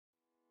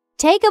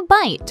Take a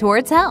bite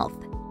towards health.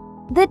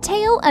 The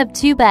tale of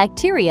two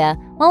bacteria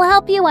will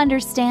help you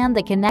understand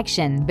the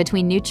connection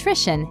between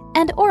nutrition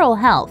and oral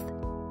health.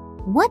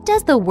 What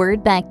does the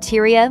word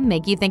bacteria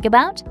make you think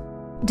about?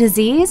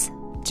 Disease?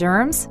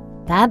 Germs?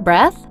 Bad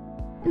breath?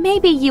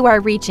 Maybe you are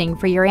reaching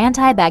for your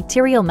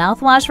antibacterial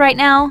mouthwash right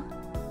now?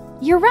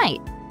 You're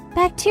right.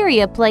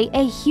 Bacteria play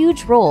a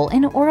huge role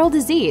in oral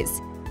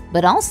disease,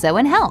 but also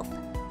in health.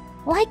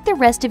 Like the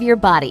rest of your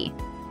body,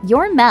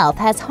 your mouth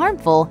has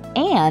harmful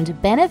and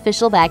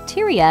beneficial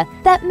bacteria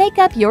that make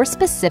up your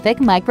specific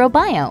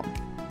microbiome.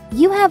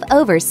 You have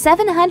over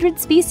 700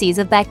 species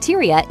of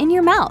bacteria in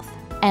your mouth,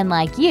 and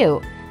like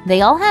you, they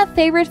all have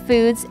favorite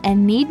foods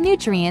and need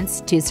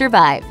nutrients to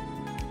survive.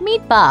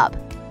 Meet Bob,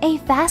 a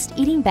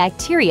fast-eating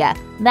bacteria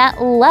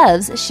that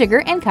loves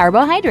sugar and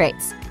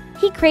carbohydrates.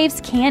 He craves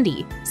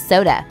candy,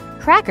 soda,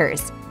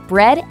 crackers,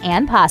 bread,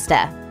 and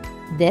pasta.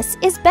 This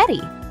is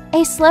Betty,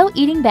 a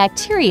slow-eating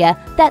bacteria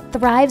that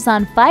thrives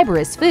on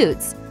fibrous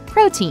foods,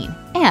 protein,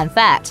 and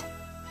fat.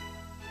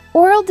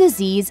 Oral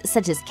disease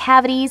such as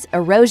cavities,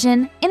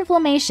 erosion,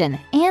 inflammation,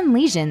 and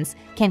lesions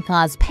can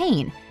cause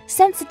pain,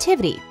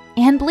 sensitivity,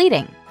 and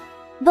bleeding.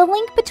 The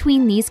link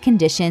between these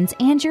conditions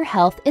and your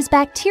health is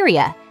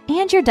bacteria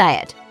and your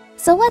diet.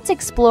 So let's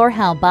explore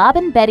how Bob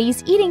and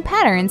Betty's eating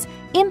patterns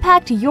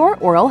impact your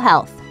oral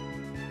health.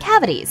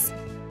 Cavities.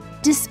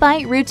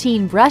 Despite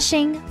routine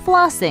brushing,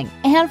 flossing,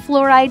 and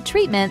fluoride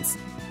treatments,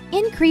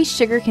 increased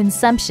sugar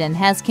consumption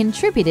has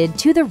contributed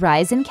to the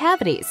rise in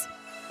cavities.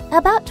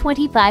 About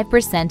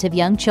 25% of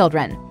young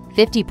children,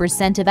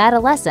 50% of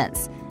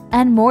adolescents,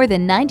 and more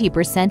than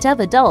 90%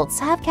 of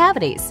adults have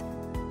cavities.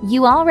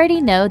 You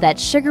already know that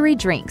sugary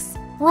drinks,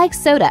 like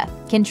soda,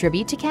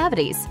 contribute to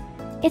cavities.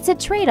 It's a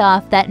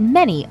trade-off that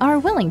many are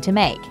willing to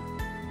make.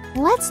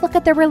 Let's look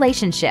at the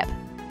relationship.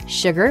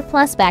 Sugar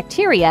plus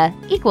bacteria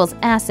equals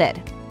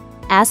acid.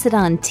 Acid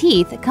on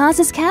teeth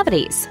causes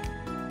cavities.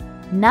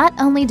 Not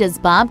only does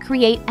Bob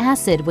create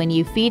acid when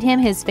you feed him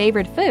his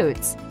favorite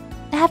foods,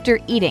 after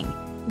eating,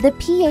 the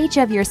pH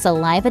of your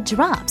saliva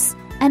drops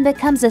and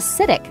becomes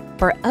acidic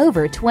for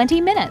over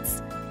 20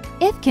 minutes.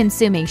 If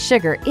consuming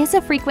sugar is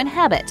a frequent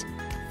habit,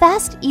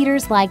 fast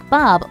eaters like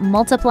Bob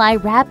multiply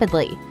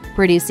rapidly,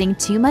 producing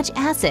too much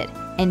acid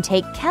and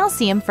take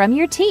calcium from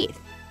your teeth.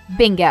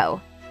 Bingo!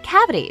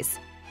 Cavities.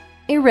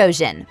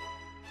 Erosion.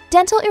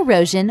 Dental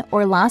erosion,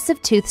 or loss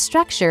of tooth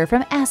structure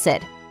from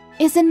acid,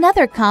 is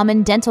another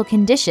common dental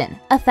condition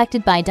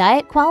affected by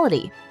diet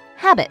quality,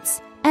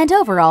 habits, and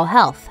overall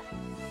health.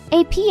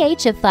 A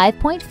pH of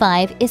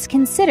 5.5 is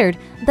considered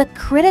the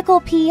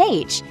critical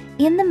pH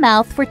in the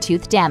mouth for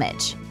tooth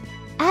damage.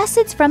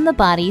 Acids from the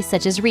body,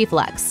 such as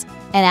reflux,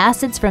 and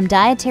acids from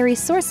dietary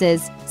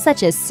sources,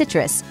 such as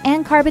citrus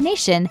and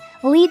carbonation,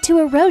 lead to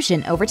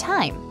erosion over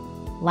time.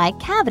 Like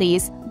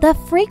cavities, the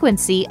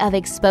frequency of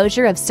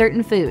exposure of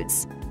certain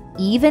foods,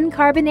 even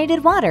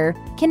carbonated water,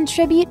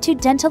 contribute to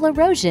dental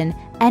erosion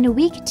and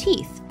weak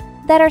teeth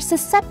that are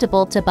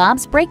susceptible to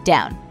Bob's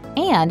breakdown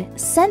and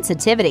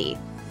sensitivity.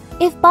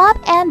 If Bob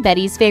and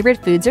Betty's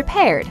favorite foods are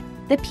paired,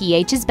 the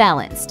pH is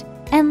balanced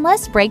and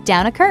less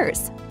breakdown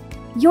occurs.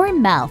 Your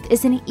mouth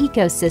is an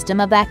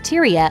ecosystem of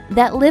bacteria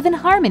that live in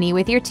harmony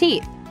with your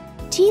teeth.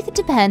 Teeth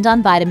depend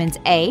on vitamins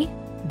A,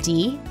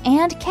 D,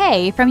 and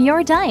K from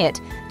your diet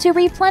to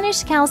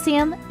replenish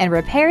calcium and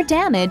repair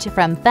damage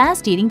from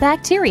fast-eating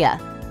bacteria,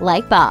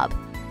 like Bob.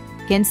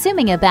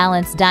 Consuming a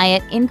balanced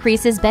diet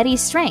increases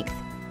Betty's strength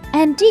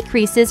and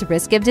decreases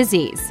risk of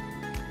disease.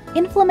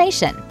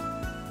 Inflammation.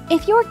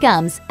 If your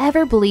gums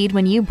ever bleed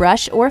when you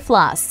brush or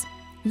floss,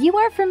 you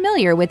are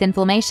familiar with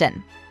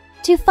inflammation.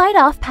 To fight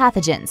off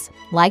pathogens,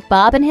 like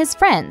Bob and his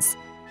friends,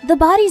 the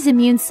body's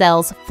immune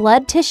cells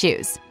flood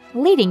tissues,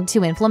 leading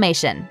to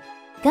inflammation.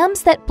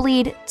 Gums that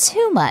bleed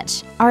too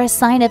much are a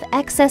sign of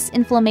excess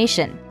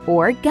inflammation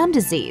or gum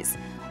disease,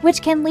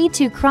 which can lead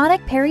to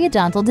chronic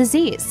periodontal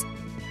disease.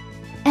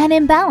 An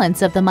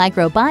imbalance of the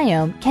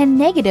microbiome can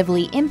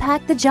negatively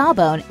impact the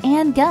jawbone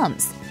and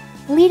gums,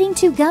 leading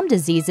to gum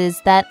diseases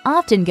that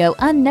often go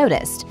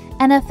unnoticed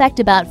and affect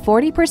about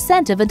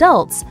 40% of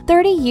adults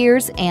 30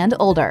 years and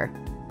older.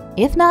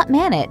 If not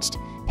managed,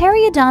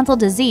 periodontal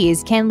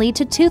disease can lead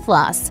to tooth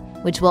loss,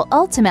 which will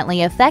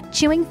ultimately affect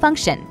chewing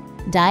function,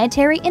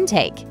 dietary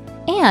intake,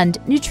 and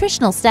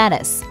nutritional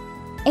status.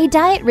 A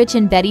diet rich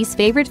in Betty's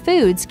favorite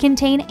foods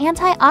contain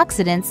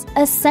antioxidants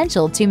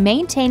essential to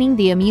maintaining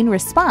the immune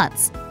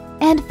response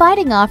and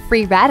fighting off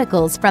free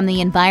radicals from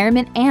the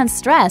environment and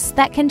stress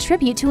that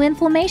contribute to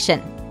inflammation,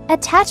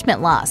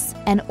 attachment loss,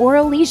 and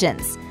oral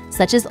lesions,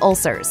 such as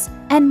ulcers,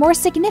 and more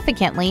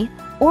significantly,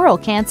 oral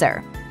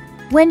cancer.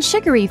 When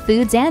sugary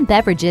foods and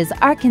beverages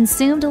are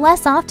consumed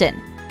less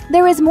often,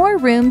 there is more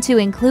room to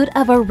include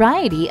a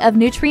variety of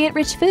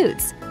nutrient-rich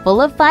foods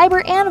full of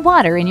fiber and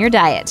water in your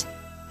diet.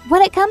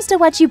 When it comes to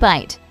what you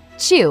bite,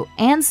 chew,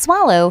 and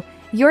swallow,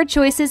 your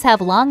choices have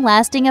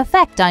long-lasting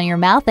effect on your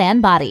mouth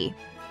and body.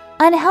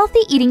 Unhealthy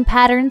eating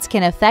patterns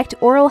can affect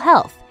oral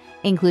health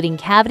including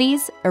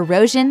cavities,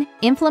 erosion,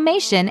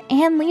 inflammation,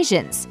 and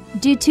lesions,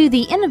 due to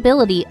the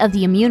inability of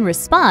the immune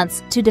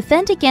response to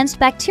defend against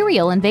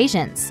bacterial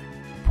invasions.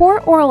 Poor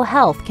oral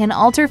health can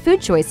alter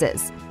food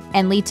choices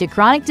and lead to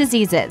chronic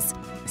diseases,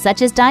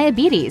 such as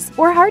diabetes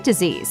or heart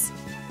disease.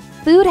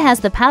 Food has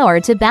the power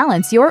to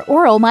balance your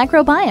oral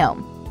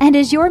microbiome and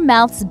is your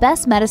mouth's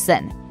best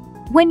medicine.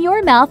 When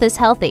your mouth is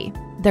healthy,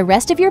 the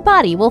rest of your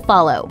body will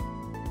follow.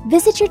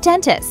 Visit your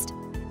dentist.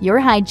 Your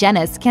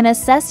hygienist can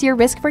assess your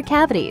risk for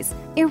cavities,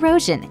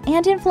 erosion,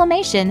 and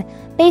inflammation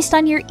based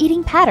on your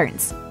eating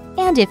patterns,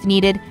 and if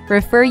needed,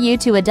 refer you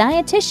to a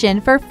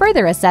dietitian for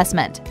further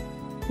assessment.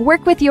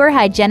 Work with your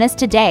hygienist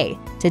today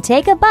to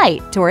take a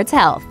bite towards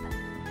health.